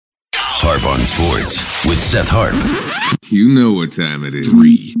Harp on Sports with Seth Harp. You know what time it is.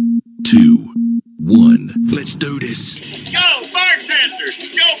 3, 2, 1. Let's do this. Go, bartender!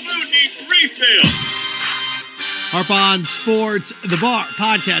 Your food needs refill! Harp on Sports, the Bar,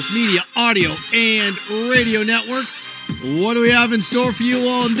 podcast, media, audio, and radio network. What do we have in store for you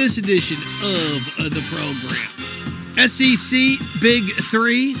on this edition of the program? SEC Big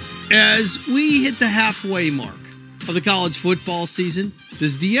Three. As we hit the halfway mark of the college football season,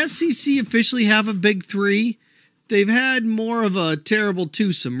 does the SEC officially have a Big Three? They've had more of a terrible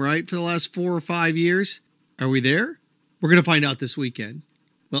twosome, right, for the last 4 or 5 years. Are we there? We're going to find out this weekend.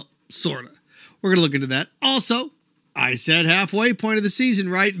 Well, sort of. We're going to look into that. Also, I said halfway point of the season,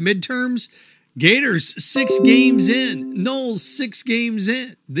 right? Midterms. Gators 6 games in. Noles 6 games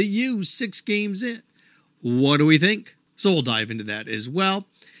in. The U 6 games in. What do we think? So we'll dive into that as well.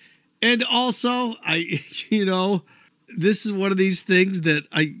 And also, this is one of these things that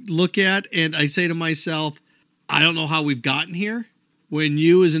I look at and I say to myself, I don't know how we've gotten here. When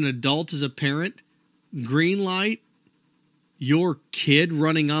you as an adult, as a parent, green light your kid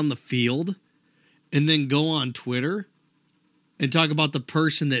running on the field and then go on Twitter and talk about the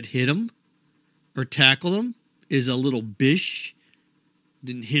person that hit him or tackled him is a little bish,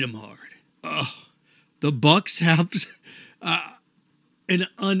 didn't hit him hard. The Bucks have an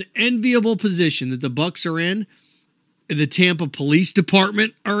unenviable position that the Bucks are in, the Tampa Police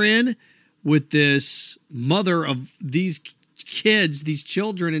Department are in, with this mother of these kids, these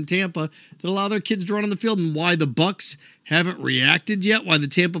children in Tampa that allow their kids to run on the field, and why the Bucks haven't reacted yet, why the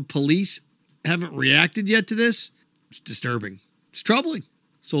Tampa Police haven't reacted yet to this. It's disturbing. It's troubling.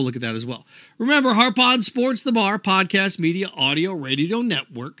 So we'll look at that as well. Remember, Harp on Sports, the Bar, podcast, media, audio, radio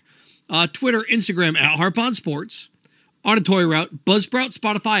network, Twitter, Instagram at Harp on Sports, Auditory Route, Buzzsprout,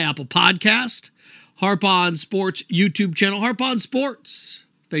 Spotify, Apple Podcast, Harp on Sports YouTube channel, Harp on Sports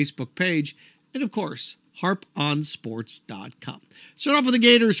Facebook page, and of course, harponsports.com. Start off with the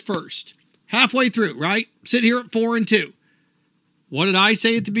Gators first. Halfway through, right? Sit here at 4-2. What did I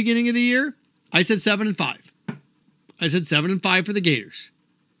say at the beginning of the year? I said 7-5. I said 7-5 for the Gators.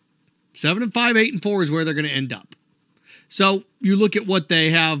 7-5, 8-4 is where they're going to end up. So you look at what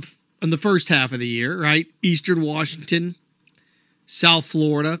they have in the first half of the year, right? Eastern Washington, South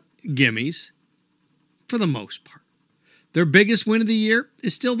Florida, gimmies, for the most part. Their biggest win of the year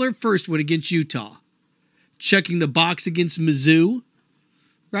is still their first win against Utah. Checking the box against Mizzou,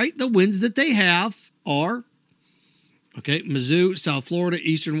 right? The wins that they have are, Mizzou, South Florida,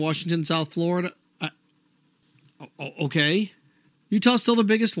 Eastern Washington, South Florida. Okay. Utah's still the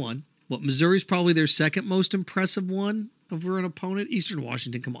biggest one. Missouri's probably their second most impressive one over an opponent. Eastern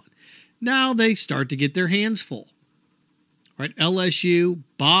Washington, come on. Now they start to get their hands full. Right? LSU,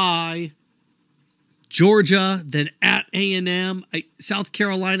 bye. Georgia, then at A&M. South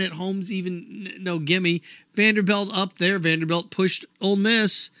Carolina at home's even no gimme. Vanderbilt up there. Vanderbilt pushed Ole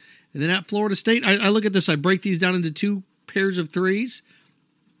Miss. And then at Florida State, I look at this. I break these down into 2 pairs of 3s.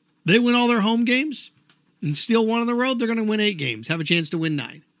 They win all their home games and steal one on the road. They're going to win 8 games, have a chance to win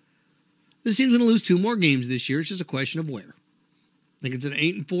 9. This team's going to lose 2 more games this year. It's just a question of where. I think it's an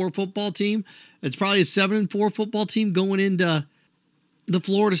 8-4 football team. It's probably a 7-4 football team going into the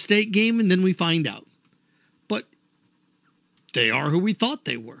Florida State game, and then we find out. But they are who we thought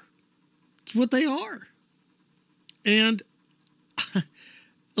they were. It's what they are. And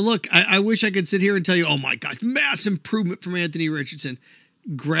look, I wish I could sit here and tell you, oh my gosh, mass improvement from Anthony Richardson.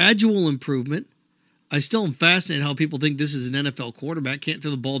 Gradual improvement. I still am fascinated how people think this is an NFL quarterback. Can't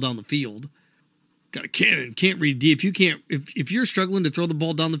throw the ball down the field. Got a cannon. Can't read D. If you're struggling to throw the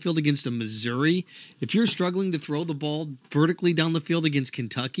ball down the field against a Missouri, if you're struggling to throw the ball vertically down the field against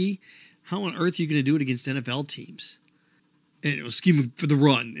Kentucky, how on earth are you going to do it against NFL teams? And it was scheming for the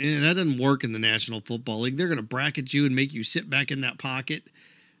run. And that doesn't work in the National Football League. They're going to bracket you and make you sit back in that pocket.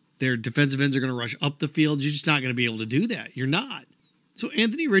 Their defensive ends are going to rush up the field. You're just not going to be able to do that. You're not. So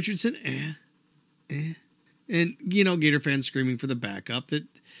Anthony Richardson, And, Gator fans screaming for the backup. That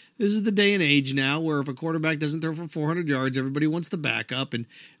this is the day and age now where if a quarterback doesn't throw for 400 yards, everybody wants the backup. And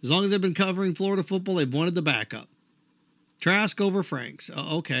as long as they've been covering Florida football, they've wanted the backup. Trask over Franks.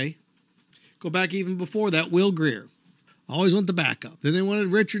 Okay. Go back even before that, Will Grier. Always want the backup. Then they wanted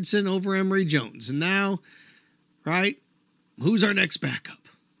Richardson over Emory Jones. And now, right, who's our next backup?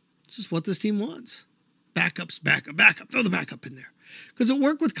 This is what this team wants. Backup. Throw the backup in there. Because it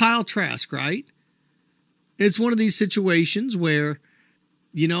worked with Kyle Trask, right? It's one of these situations where,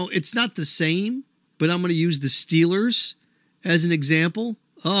 it's not the same, but I'm going to use the Steelers as an example.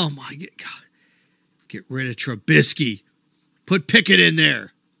 Oh, my God. Get rid of Trubisky. Put Pickett in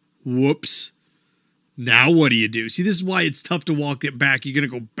there. Whoops. Now what do you do? See, this is why it's tough to walk it back. You're going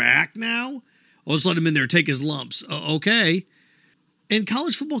to go back now? Oh, let's let him in there, take his lumps. Okay. And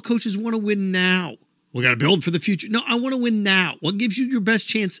college football coaches want to win now. We got to build for the future. No, I want to win now. What gives you your best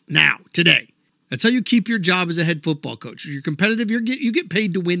chance now, today? That's how you keep your job as a head football coach. You're competitive. You get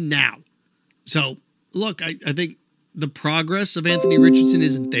paid to win now. So, look, I think the progress of Anthony Richardson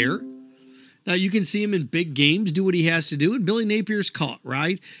isn't there. Now, you can see him in big games do what he has to do, and Billy Napier's caught,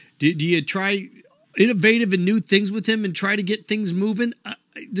 right? Do you try innovative and new things with him and try to get things moving?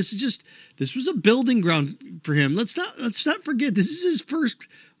 This was a building ground for him. Let's not forget, this is his first,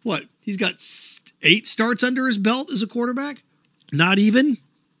 he's got 8 starts under his belt as a quarterback? Not even?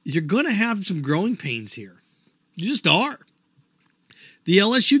 You're going to have some growing pains here. You just are. The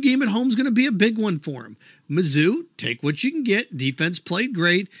LSU game at home is going to be a big one for him. Mizzou, take what you can get. Defense played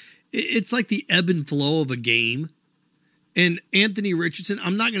great. It's like the ebb and flow of a game. And Anthony Richardson,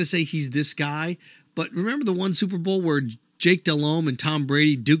 I'm not going to say he's this guy, but remember the one Super Bowl where Jake Delhomme and Tom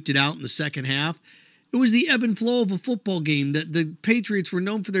Brady duked it out in the second half? It was the ebb and flow of a football game that the Patriots were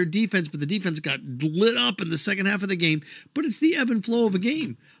known for their defense, but the defense got lit up in the second half of the game. But it's the ebb and flow of a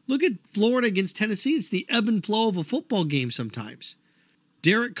game. Look at Florida against Tennessee. It's the ebb and flow of a football game sometimes.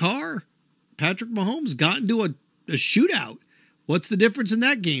 Derek Carr, Patrick Mahomes got into a shootout. What's the difference in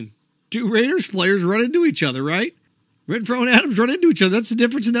that game? 2 Raiders players run into each other, right? Renfro and Adams run into each other. That's the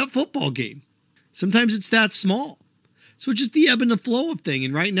difference in that football game. Sometimes it's that small. So it's just the ebb and the flow of thing.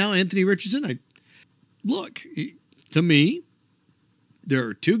 And right now, Anthony Richardson, look, to me, there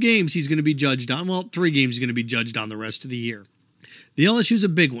are 2 games he's going to be judged on. Well, 3 games he's going to be judged on the rest of the year. The LSU's a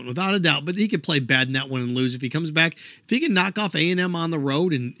big one, without a doubt, but he could play bad in that one and lose if he comes back. If he can knock off A&M on the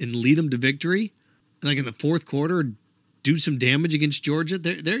road and lead them to victory, like in the fourth quarter, do some damage against Georgia,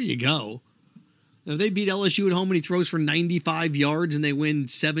 there you go. If they beat LSU at home and he throws for 95 yards and they win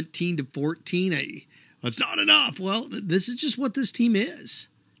 17-14, that's not enough. Well, this is just what this team is.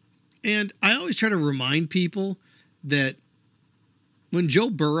 And I always try to remind people that when Joe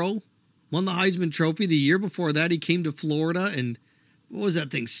Burrow won the Heisman Trophy the year before that, he came to Florida and what was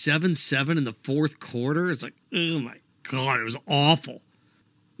that thing, 7-7 in the fourth quarter? It's like, oh my God, it was awful.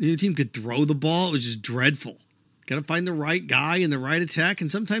 The team could throw the ball. It was just dreadful. Got to find the right guy and the right attack,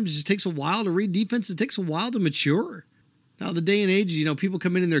 and sometimes it just takes a while to read defense. It takes a while to mature. Now, the day and age, people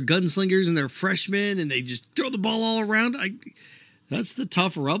come in and they're gunslingers and they're freshmen and they just throw the ball all around. That's the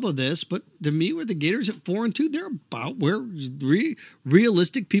tough rub of this. But to me, where the Gators at 4-2, they're about where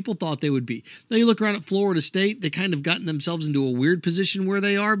realistic people thought they would be. Now you look around at Florida State, they kind of gotten themselves into a weird position where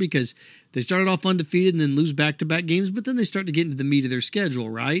they are because they started off undefeated and then lose back-to-back games, but then they start to get into the meat of their schedule,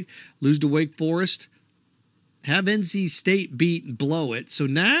 right? Lose to Wake Forest, have NC State beat and blow it. So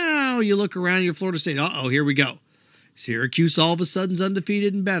now you look around your Florida State, here we go. Syracuse all of a sudden's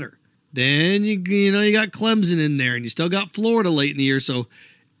undefeated and better. Then you got Clemson in there, and you still got Florida late in the year. So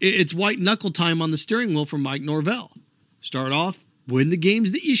it's white knuckle time on the steering wheel for Mike Norvell. Start off, win the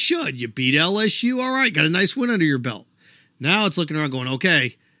games that you should. You beat LSU, all right, got a nice win under your belt. Now it's looking around going,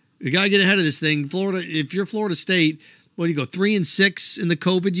 okay, we got to get ahead of this thing. Florida, if you're Florida State, what do you go, 3-6 in the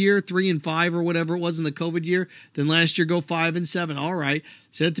COVID year, 3-5 or whatever it was in the COVID year? Then last year go 5-7. All right.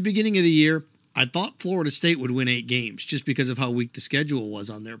 So at the beginning of the year, I thought Florida State would win 8 games just because of how weak the schedule was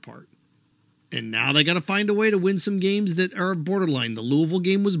on their part. And now they got to find a way to win some games that are borderline. The Louisville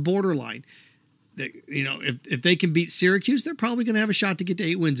game was borderline. If they can beat Syracuse, they're probably going to have a shot to get to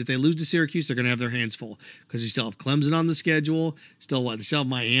 8 wins. If they lose to Syracuse, they're going to have their hands full because you still have Clemson on the schedule, they still have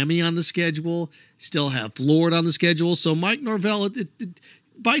Miami on the schedule, still have Florida on the schedule. So Mike Norvell,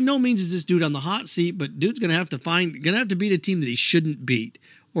 by no means is this dude on the hot seat, but dude's going to have to beat a team that he shouldn't beat,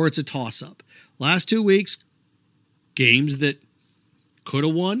 or it's a toss-up. Last 2 weeks, games that could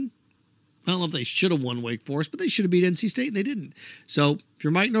have won. I don't know if they should have won Wake Forest, but they should have beat NC State, and they didn't. So if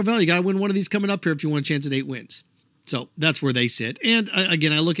you're Mike Norvell, you got to win one of these coming up here if you want a chance at 8 wins. So that's where they sit. And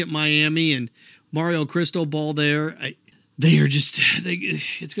again, I look at Miami and Mario Cristobal there.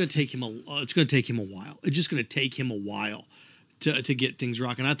 It's going to take him a while. It's just going to take him a while to get things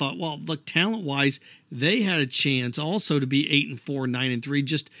rocking. I thought, well, look, talent-wise, they had a chance also to be 8-4, 9-3,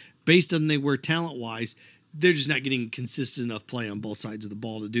 just based on they were talent-wise. They're just not getting consistent enough play on both sides of the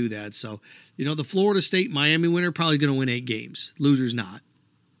ball to do that. So, the Florida State-Miami winner probably going to win 8 games. Loser's not.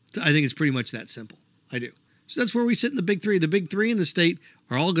 I think it's pretty much that simple. I do. So that's where we sit in the Big Three. The Big Three in the state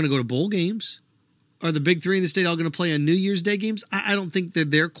are all going to go to bowl games. Are the Big Three in the state all going to play on New Year's Day games? I don't think they're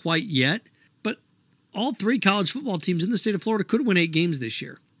there quite yet. But all 3 college football teams in the state of Florida could win 8 games this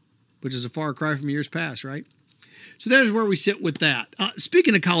year, which is a far cry from years past, right? So there's where we sit with that.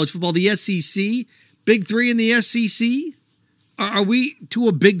 Speaking of college football, the SEC... Big Three in the SEC? Are we to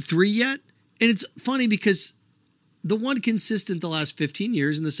a Big Three yet? And it's funny because the one consistent the last 15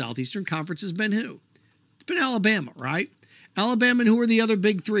 years in the Southeastern Conference has been who? It's been Alabama, right? Alabama, and who are the other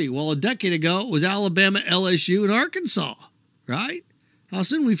big three? Well, a decade ago, it was Alabama, LSU, and Arkansas, right? How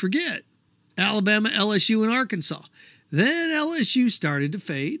soon we forget? Alabama, LSU, and Arkansas. Then LSU started to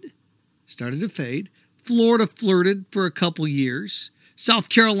fade. Florida flirted for a couple years. South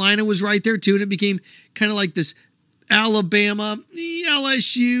Carolina was right there, too, and it became kind of like this Alabama,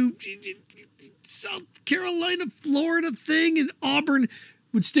 LSU, South Carolina, Florida thing, and Auburn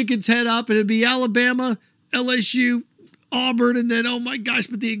would stick its head up, and it'd be Alabama, LSU, Auburn, and then, oh my gosh,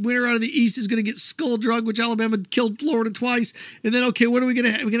 but the winner out of the East is going to get skull drug, which Alabama killed Florida twice. And then, okay, what are we going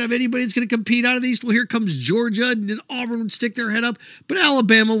to have? We're going to have anybody that's going to compete out of the East? Well, here comes Georgia, and then Auburn would stick their head up. But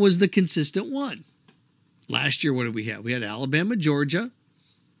Alabama was the consistent one. Last year, what did we have? We had Alabama, Georgia.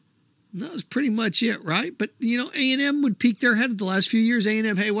 That was pretty much it, right? But, A&M would peek their head the last few years.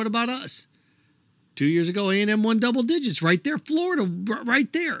 A&M, hey, what about us? 2 years ago, A&M won double digits right there. Florida,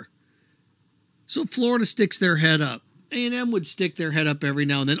 right there. So Florida sticks their head up. A&M would stick their head up every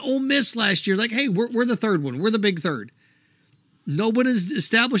now and then. Ole Miss last year, like, hey, we're the third one. We're the big third. Nobody has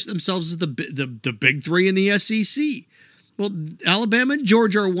established themselves as the big three in the SEC. Well, Alabama and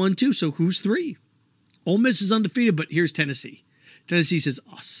Georgia are 1-2, so who's 3? Ole Miss is undefeated, but here's Tennessee. Tennessee says,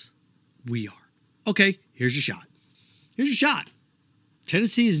 us. We are. Okay, here's your shot.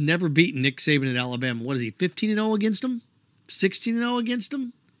 Tennessee has never beaten Nick Saban at Alabama. What is he, 15-0 against them? 16-0 against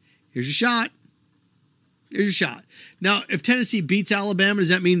them? Here's your shot. Now, if Tennessee beats Alabama, does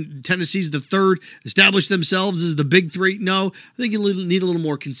that mean Tennessee's the third, establish themselves as the big three? No, I think you need a little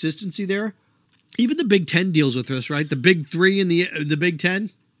more consistency there. Even the Big Ten deals with this, right? The big three in the Big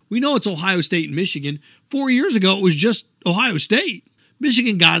Ten. We know it's Ohio State and Michigan. 4 years ago, it was just Ohio State.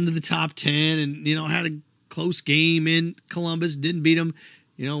 Michigan got into the top 10 and, had a close game in Columbus, didn't beat them.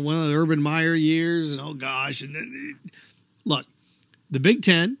 One of the Urban Meyer years, and oh gosh. And then, look, the Big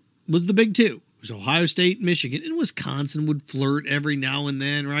Ten was the big two. It was Ohio State, Michigan, and Wisconsin would flirt every now and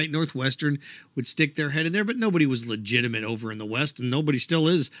then, right? Northwestern would stick their head in there, but nobody was legitimate over in the West, and nobody still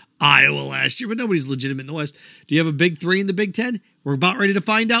is. Iowa last year, but nobody's legitimate in the West. Do you have a big three in the Big Ten? We're about ready to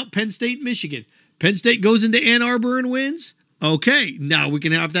find out. Penn State, Michigan. Penn State goes into Ann Arbor and wins? Okay, now we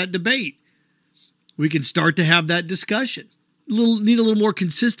can have that debate. We can start to have that discussion. Need a little more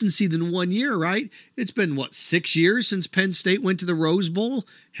consistency than 1 year, right? It's been, 6 years since Penn State went to the Rose Bowl,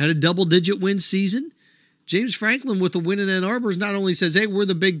 had a double-digit win season. James Franklin with a win in Ann Arbor not only says, hey, we're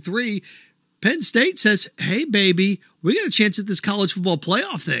the big three. Penn State says, hey, baby, we got a chance at this college football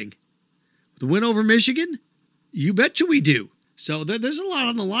playoff thing. The win over Michigan? You betcha we do. So there's a lot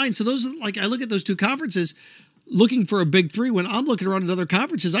on the line. So those, I look at those two conferences looking for a big three. When I'm looking around at other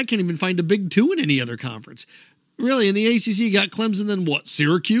conferences, I can't even find a big two in any other conference. Really, in the ACC, you got Clemson, then what?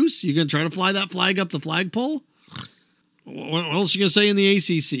 Syracuse? You going to try to fly that flag up the flagpole? What else you going to say in the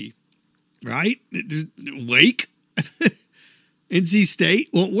ACC? Right? Wake? NC State?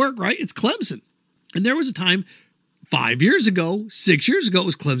 Won't work, right? It's Clemson. And there was a time 5 years ago, 6 years ago, it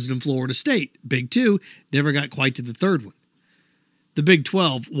was Clemson and Florida State. Big two, never got quite to the third one. The Big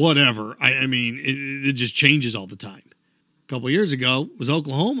 12, whatever. I mean, it just changes all the time. A couple years ago, it was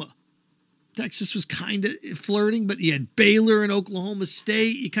Oklahoma. Texas was kind of flirting, but you had Baylor and Oklahoma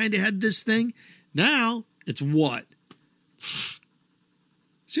State. You kind of had this thing. Now, it's what?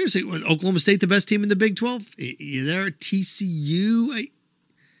 Seriously, was Oklahoma State the best team in the Big 12? You there, TCU?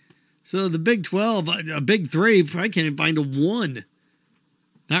 So the Big 12, a Big 3, I can't even find a 1.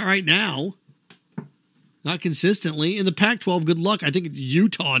 Not right now. Not consistently. In the Pac-12, good luck. I think it's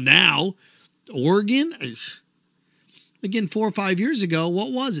Utah now. Oregon? Again, 4 or 5 years ago,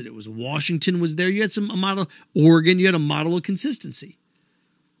 what was it? It was Washington was there. You had a model. Oregon, you had a model of consistency.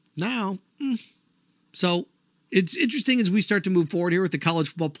 Now, so it's interesting as we start to move forward here with the college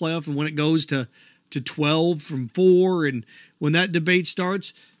football playoff and when it goes to 12 from 4 and when that debate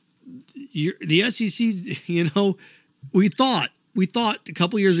starts, the SEC, we thought a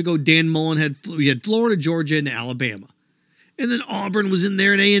couple years ago Dan Mullen had Florida, Georgia, and Alabama. And then Auburn was in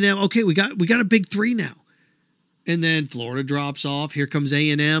there and A&M. Okay, we got a big three now. And then Florida drops off. Here comes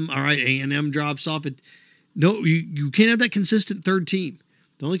A&M. All right, A&M drops off. No, you can't have that consistent third team.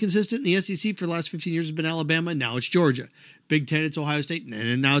 The only consistent in the SEC for the last 15 years has been Alabama. Now it's Georgia. Big Ten, it's Ohio State.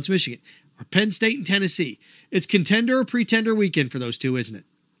 And now it's Michigan. Or Penn State and Tennessee. It's contender or pretender weekend for those two, isn't it?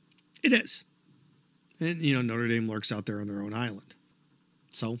 It is. And, Notre Dame lurks out there on their own island.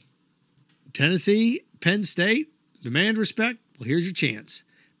 So, Tennessee, Penn State, demand respect. Well, here's your chance.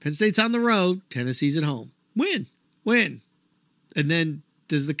 Penn State's on the road. Tennessee's at home. Win. And then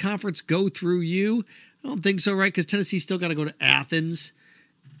does the conference go through you? I don't think so, right? Because Tennessee's still got to go to Athens.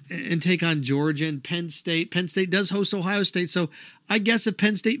 and take on Georgia and Penn State. Penn State does host Ohio State, so I guess if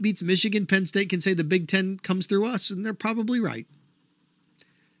Penn State beats Michigan, Penn State can say the Big Ten comes through us, and they're probably right.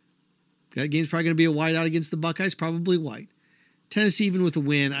 That game's probably going to be a whiteout against the Buckeyes, probably white. Tennessee, even with a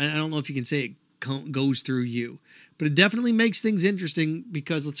win, I don't know if you can say it goes through you, but it definitely makes things interesting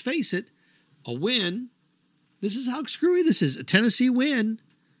because, let's face it, a win, this is how screwy this is. A Tennessee win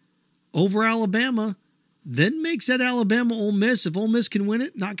over Alabama then makes that Alabama Ole Miss. If Ole Miss can win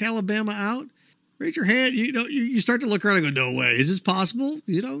it, knock Alabama out, raise your hand. You start to look around and go, no way. Is this possible?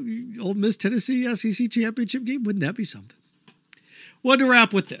 Ole Miss, Tennessee, SEC championship game. Wouldn't that be something? Well, to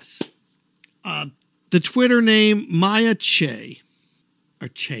wrap with this, the Twitter name Maya Che, or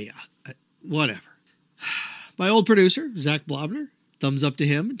Chea, whatever. My old producer, Zach Blobner, thumbs up to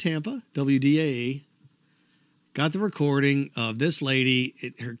him in Tampa, WDAE, got the recording of this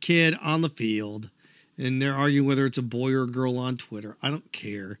lady, her kid on the field, and they're arguing whether it's a boy or a girl on Twitter. I don't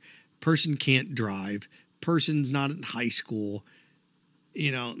care. Person can't drive. Person's not in high school.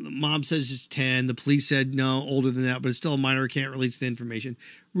 The mom says it's 10. The police said no, older than that, but it's still a minor. Can't release the information.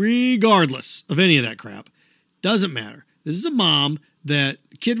 Regardless of any of that crap. Doesn't matter. This is a mom that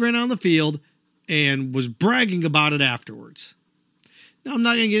kid ran on the field and was bragging about it afterwards. Now, I'm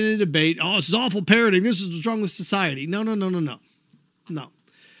not going to get into a debate. Oh, this is awful parenting. This is what's wrong with society. No. No.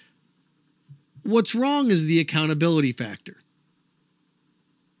 What's wrong is the accountability factor.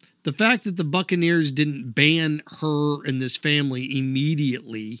 The fact that the Buccaneers didn't ban her and this family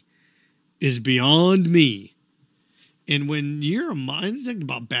immediately is beyond me. And when you're a mom, I'm thinking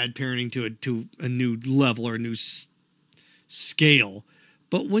about bad parenting to a new level or a new scale.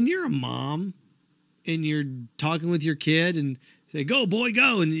 But when you're a mom and you're talking with your kid and say, go, boy,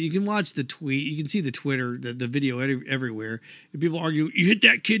 go. And you can watch the tweet. You can see the Twitter, the video everywhere. And people argue, you hit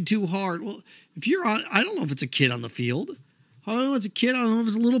that kid too hard. Well, if you're on, I don't know if it's a kid on the field. I don't know if it's a kid. I don't know if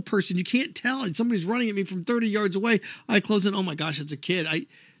it's a little person. You can't tell. Somebody's running at me from 30 yards away. I close in. Oh, my gosh, it's a kid.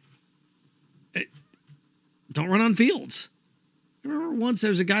 Don't run on fields. I remember once there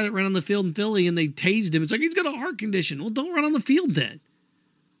was a guy that ran on the field in Philly and they tased him. It's like, he's got a heart condition. Well, don't run on the field then.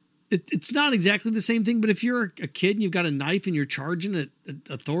 It's not exactly the same thing, but if you're a kid and you've got a knife and you're charging an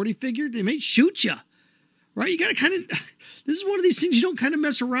authority figure, they may shoot you, right? You got to kind of, this is one of these things you don't kind of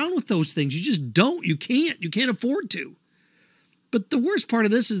mess around with those things. You just don't. You can't afford to. But the worst part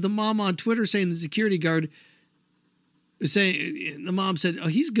of this is the mom on Twitter saying the security guard is saying, the mom said, oh,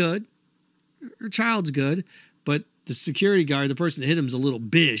 he's good. Her child's good. But the security guard, the person that hit him is a little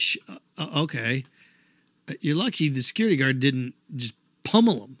bish. Okay. You're lucky the security guard didn't just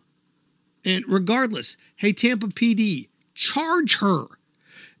pummel him. And regardless, hey, Tampa PD, charge her.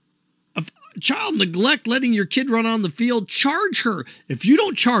 Child neglect, letting your kid run on the field, charge her. If you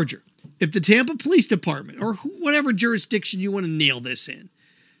don't charge her, if the Tampa Police Department or whatever jurisdiction you want to nail this in,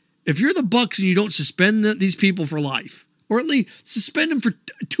 if you're the Bucs and you don't suspend these people for life, or at least suspend them for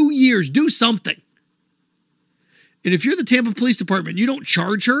 2 years, do something. And if you're the Tampa Police Department and you don't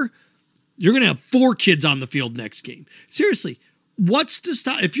charge her, you're going to have 4 kids on the field next game. Seriously. What's to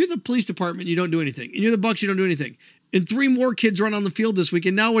stop? If you're the police department, you don't do anything. And you're the Bucs, you don't do anything. And 3 more kids run on the field this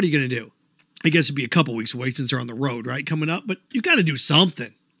weekend. Now what are you going to do? I guess it'd be a couple weeks away since they're on the road, right? Coming up. But you got to do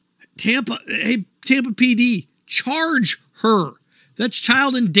something. Tampa PD, charge her. That's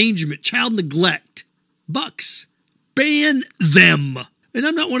child endangerment, child neglect. Bucs, ban them. And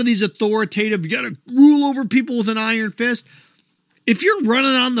I'm not one of these authoritative, you got to rule over people with an iron fist. If you're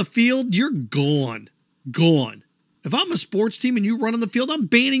running on the field, you're gone. Gone. If I'm a sports team and you run on the field, I'm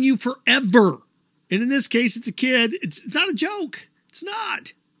banning you forever. And in this case, it's a kid. It's not a joke. It's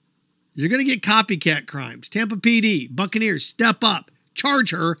not. You're going to get copycat crimes. Tampa PD, Buccaneers, step up.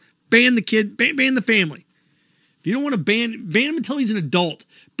 Charge her. Ban the kid. Ban the family. If you don't want to ban him until he's an adult.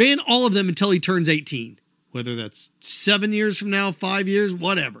 Ban all of them until he turns 18. Whether that's 7 years from now, 5 years,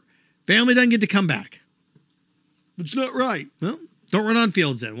 whatever. Family doesn't get to come back. That's not right. Well, don't run on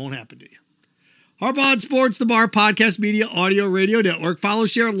fields then. It won't happen to you. Harp on Sports, the Bar Podcast Media Audio Radio Network. Follow,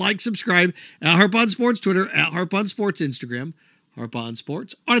 share, like, subscribe at Harp on Sports Twitter, at Harp on Sports Instagram, Harp on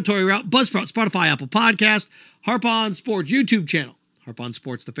Sports Auditory Route, Buzzsprout, Spotify, Apple Podcast, Harp on Sports YouTube channel, Harp on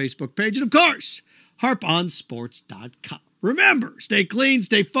Sports the Facebook page, and of course, harponsports.com. Remember, stay clean,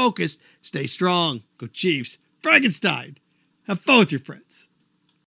 stay focused, stay strong. Go Chiefs. Frankenstein. Have fun with your friends.